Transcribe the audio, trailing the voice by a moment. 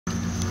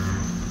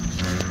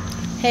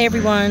Hey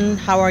everyone,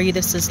 how are you?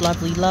 This is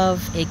Lovely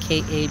Love,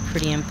 aka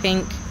Pretty in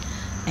Pink,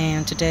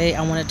 and today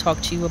I want to talk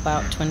to you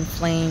about twin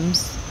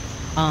flames.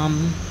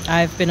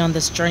 I've been on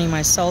this journey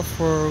myself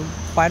for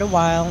quite a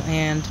while,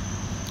 and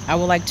I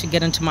would like to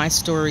get into my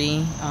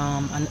story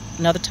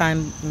another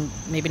time,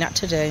 maybe not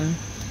today,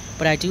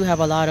 but I do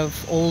have a lot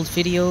of old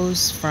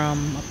videos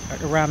from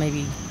around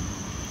maybe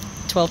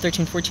 12,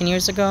 13, 14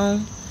 years ago,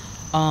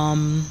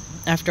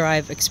 after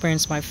I've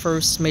experienced my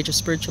first major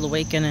spiritual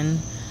awakening.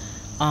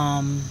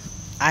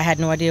 I had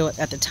no idea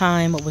at the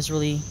time what was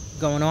really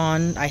going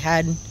on. I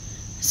had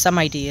some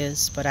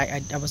ideas, but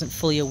I wasn't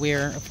fully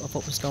aware of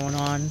what was going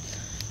on.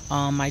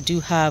 I do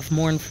have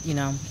more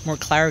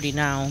clarity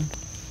now,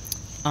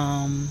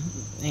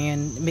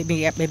 and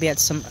maybe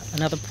at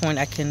another point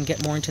I can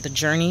get more into the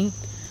journey.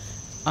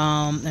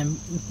 And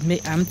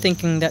I'm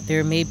thinking that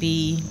there may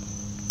be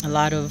a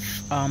lot of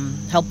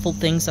helpful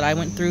things that I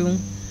went through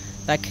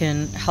that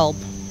can help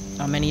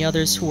many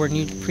others who are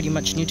pretty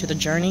much new to the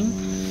journey.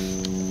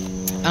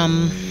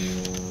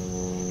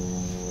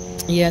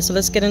 So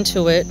let's get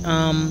into it.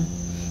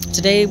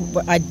 Today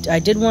I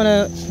do want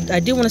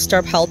to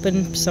start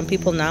helping some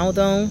people now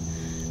though,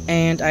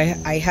 and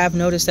I have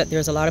noticed that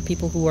there's a lot of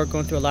people who are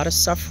going through a lot of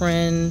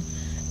suffering,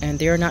 and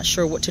they're not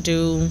sure what to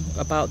do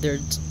about their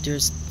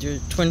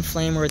twin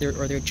flame or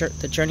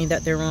the journey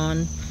that they're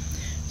on.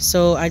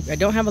 So I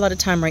don't have a lot of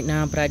time right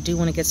now, but I do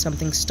want to get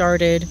something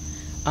started.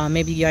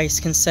 Maybe you guys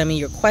can send me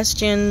your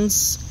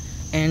questions,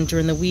 and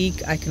during the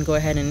week I can go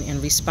ahead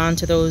and respond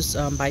to those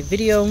by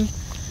video,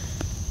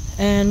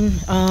 and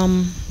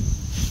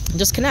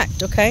just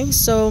connect. Okay,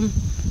 so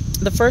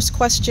the first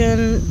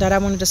question that I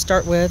wanted to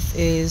start with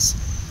is,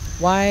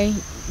 why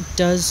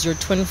does your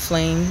twin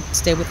flame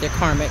stay with their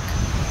karmic?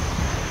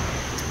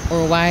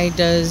 Or why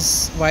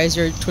is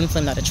your twin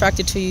flame not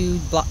attracted to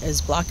you, is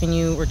blocking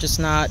you, or just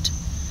not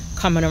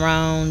coming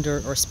around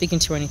or speaking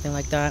to you or anything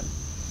like that?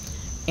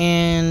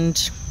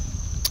 And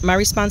my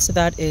response to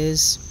that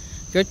is,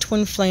 your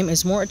twin flame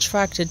is more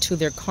attracted to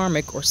their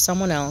karmic or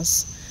someone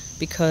else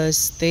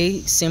because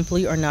they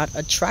simply are not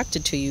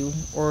attracted to you,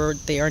 or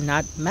they are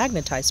not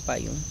magnetized by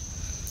you.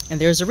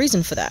 And there's a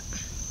reason for that.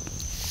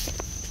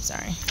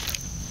 Sorry.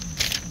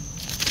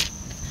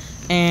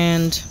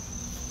 And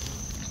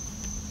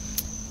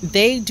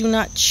they do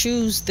not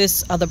choose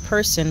this other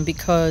person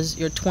because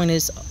your twin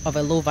is of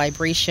a low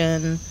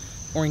vibration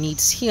or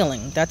needs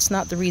healing. That's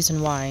not the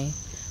reason why.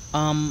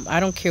 I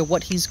don't care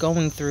what he's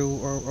going through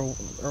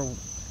or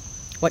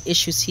what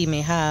issues he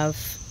may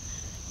have.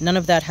 None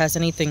of that has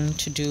anything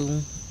to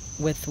do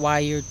with why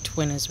your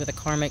twin is with a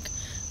karmic.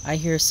 I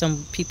hear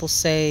some people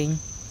say,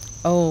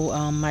 oh,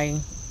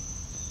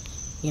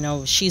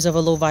 she's of a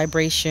low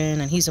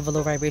vibration and he's of a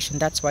low vibration,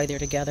 that's why they're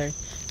together.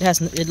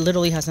 It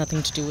literally has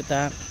nothing to do with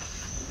that.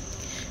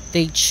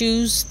 They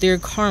choose their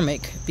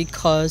karmic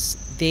because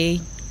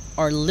they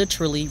are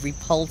literally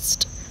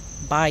repulsed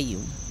by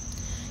you.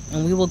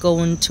 And we will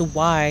go into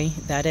why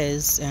that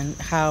is and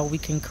how we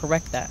can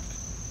correct that.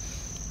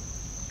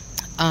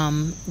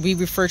 We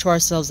refer to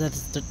ourselves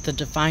as the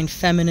divine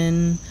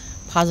feminine,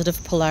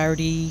 positive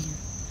polarity,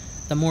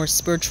 the more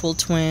spiritual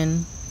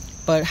twin.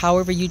 But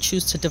however you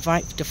choose to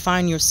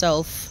define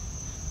yourself,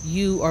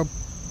 you are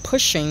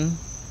pushing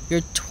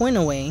your twin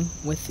away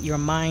with your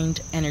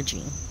mind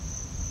energy.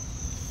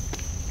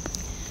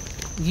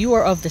 You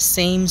are of the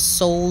same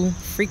soul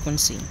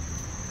frequency.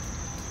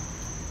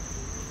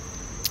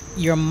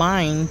 Your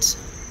minds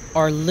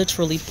are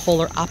literally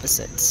polar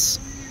opposites.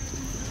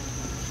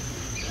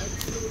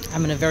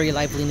 I'm in a very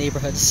lively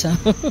neighborhood, so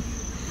you're going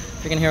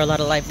to hear a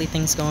lot of lively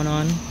things going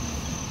on.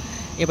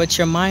 Yeah, but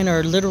your mind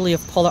are literally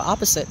of polar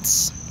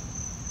opposites.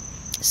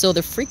 So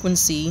the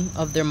frequency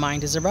of their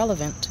mind is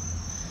irrelevant.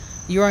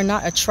 You are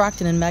not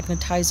attracting and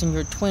magnetizing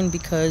your twin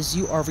because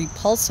you are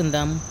repulsing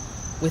them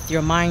with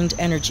your mind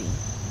energy.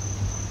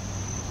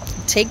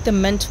 Take the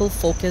mental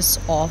focus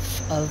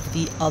off of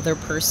the other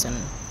person.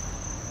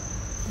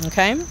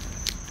 Okay?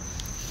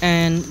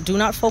 And do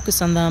not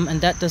focus on them,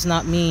 and that does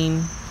not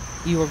mean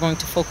you are going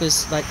to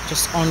focus like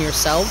just on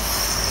yourself.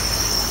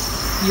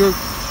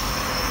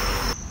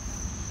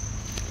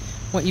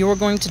 What you are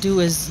going to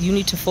do is you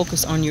need to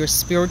focus on your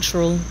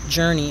spiritual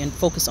journey and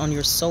focus on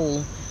your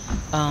soul,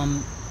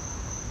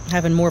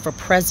 having more of a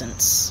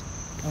presence.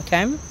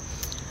 Okay?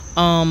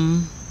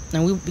 And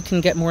we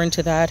can get more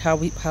into that, how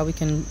we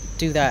can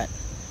do that.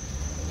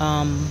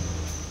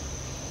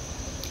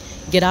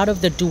 Get out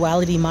of the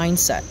duality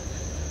mindset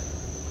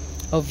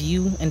of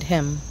you and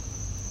him.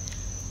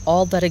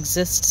 All that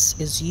exists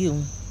is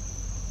you.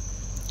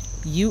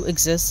 You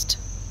exist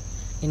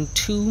in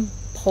two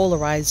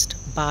polarized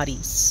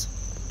bodies.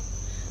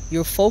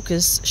 Your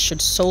focus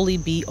should solely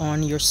be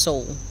on your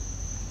soul,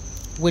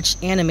 which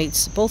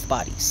animates both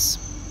bodies.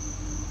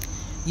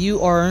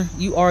 You are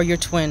your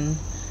twin,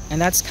 and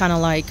that's kind of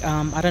like,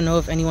 I don't know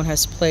if anyone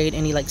has played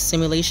any like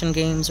simulation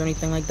games or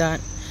anything like that.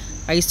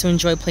 I used to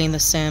enjoy playing The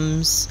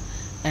Sims,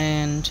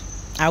 and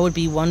I would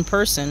be one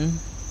person,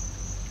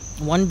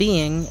 one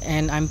being,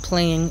 and I'm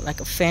playing like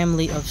a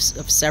family of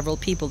several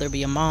people. There'd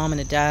be a mom and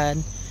a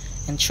dad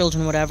and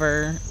children,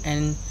 whatever.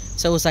 And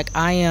so it was like,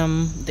 I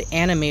am the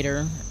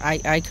animator.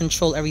 I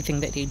control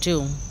everything that they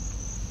do,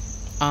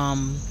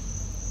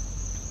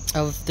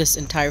 of this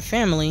entire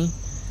family,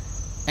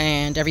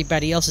 and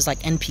everybody else is like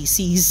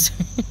NPCs.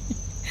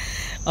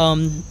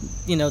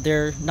 You know,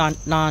 they're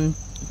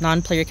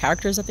non-player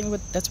characters, I think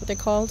that's what they're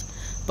called.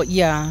 But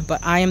yeah, but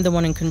I am the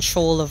one in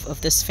control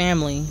of this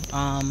family,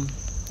 and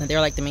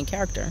they're like the main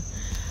character.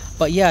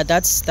 But yeah,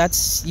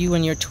 that's you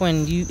and your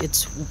twin.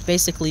 It's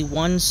basically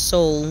one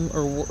soul,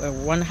 or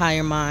one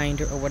higher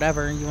mind, or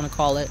whatever you want to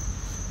call it,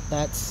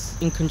 that's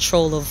in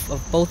control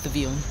of both of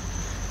you.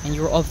 And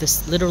you're of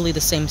this, literally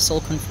the same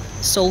soul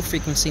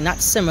frequency,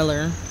 not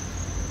similar,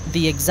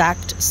 the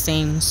exact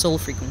same soul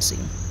frequency.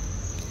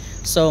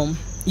 So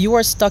you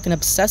are stuck in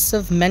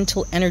obsessive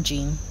mental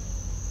energy.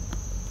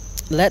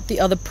 Let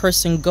the other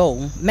person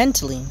go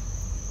mentally.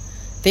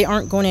 They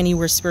aren't going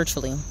anywhere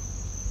spiritually.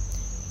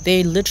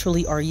 They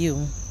literally are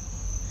you.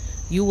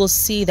 You will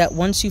see that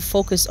once you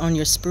focus on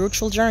your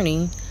spiritual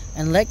journey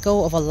and let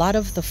go of a lot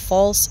of the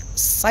false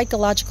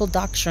psychological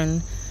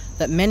doctrine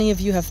that many of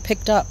you have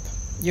picked up,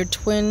 your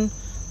twin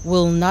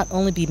will not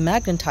only be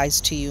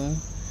magnetized to you,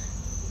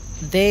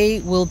 they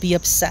will be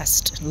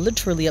obsessed,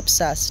 literally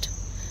obsessed.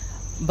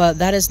 But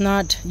that is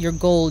not your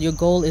goal. Your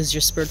goal is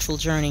your spiritual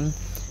journey.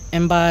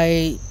 And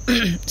by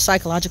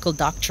psychological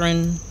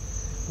doctrine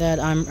that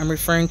I'm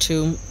referring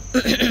to,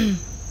 we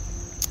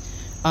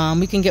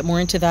can get more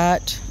into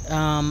that.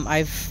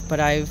 I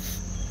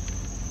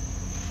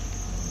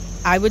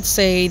would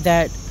say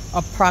that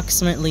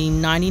approximately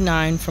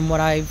 99, from what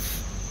I've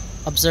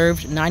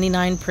observed,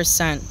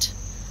 99%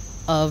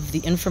 of the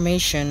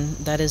information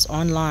that is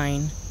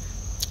online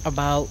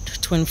about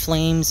twin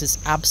flames is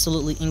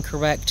absolutely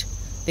incorrect.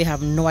 They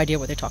have no idea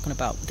what they're talking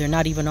about. They're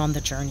not even on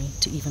the journey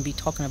to even be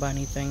talking about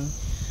anything.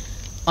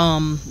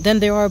 Then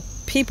there are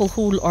people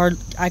who are,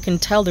 I can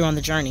tell they're on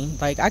the journey.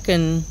 Like, I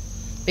can,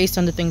 based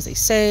on the things they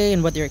say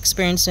and what they're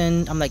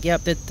experiencing, I'm like,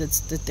 yep,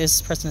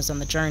 this person is on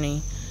the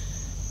journey.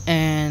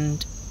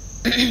 And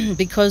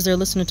because they're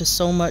listening to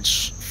so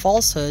much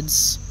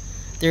falsehoods,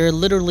 they're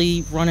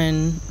literally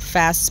running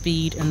fast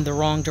speed in the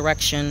wrong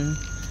direction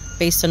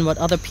based on what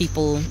other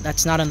people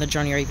that's not on the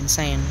journey are even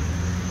saying.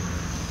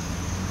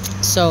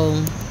 So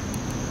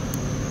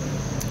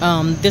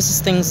this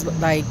is things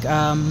like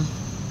I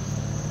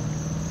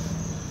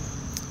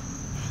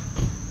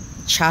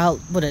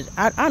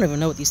don't even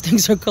know what these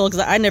things are called,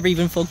 because I never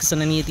even focus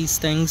on any of these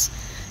things.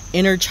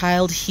 Inner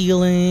child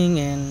healing,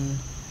 and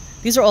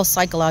these are all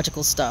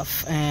psychological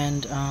stuff,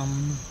 and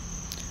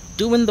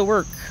doing the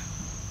work.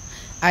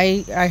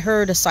 I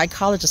heard a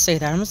psychologist say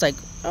that. I was like,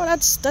 oh,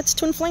 that's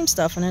twin flame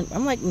stuff. And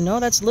I'm like, no,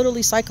 that's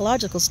literally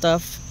psychological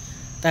stuff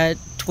that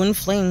twin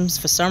flames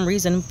for some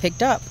reason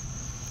picked up.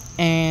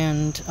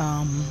 And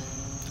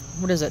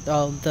what is it?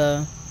 Oh,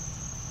 the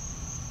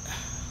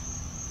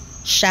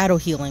shadow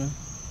healing.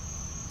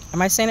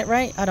 Am I saying it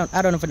right? I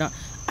don't even know.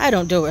 I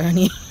don't do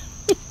any.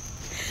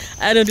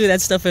 I don't do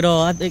that stuff at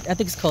all. I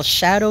think it's called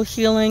shadow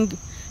healing.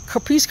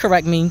 Please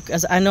correct me,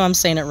 because I know I'm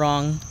saying it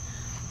wrong.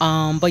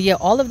 But yeah,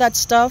 all of that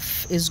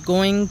stuff is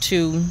going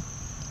to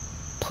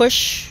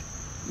push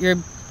your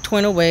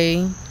twin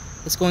away.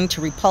 It's going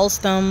to repulse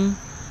them.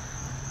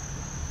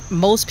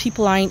 Most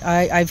people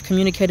I've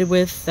communicated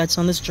with that's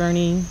on this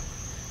journey,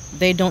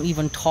 they don't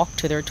even talk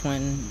to their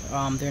twin.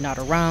 They're not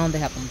around. They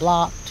have them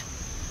blocked.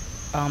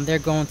 They're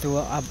going through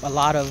a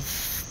lot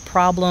of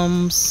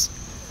problems,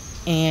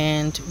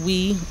 and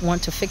we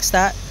want to fix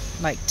that.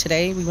 Like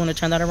today, we want to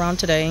turn that around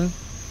today.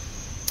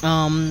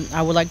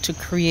 I would like to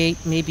create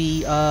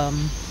maybe a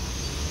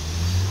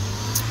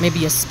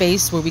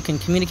space where we can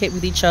communicate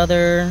with each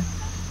other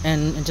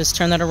and just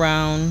turn that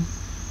around.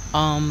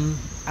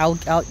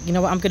 You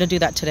know what, I'm going to do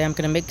that today. I'm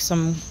going to make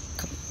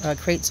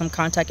create some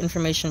contact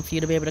information for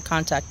you to be able to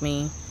contact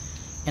me,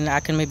 and I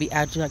can maybe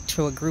add you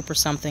to a group or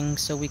something,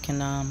 so we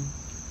can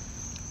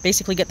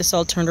basically get this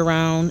all turned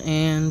around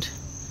and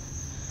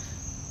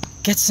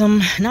get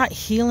some, not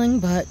healing,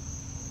 but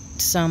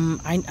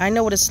some, I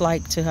know what it's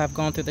like to have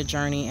gone through the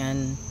journey,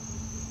 and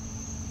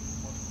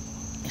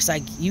it's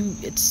like you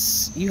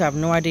have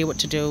no idea what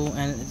to do,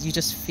 and you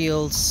just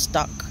feel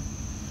stuck.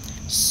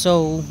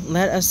 So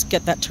let us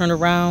get that turned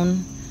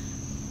around.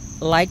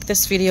 Like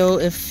this video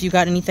if you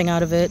got anything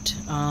out of it.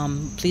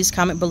 Please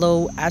comment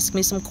below, ask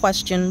me some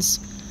questions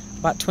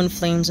about twin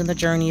flames and the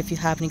journey if you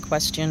have any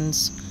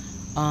questions.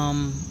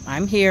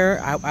 I'm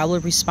here. I will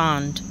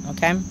respond,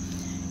 okay?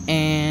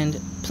 And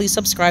please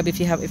subscribe if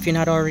you're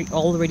not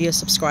already a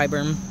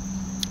subscriber.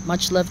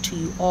 Much love to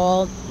you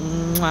all.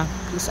 Mwah.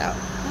 Peace out.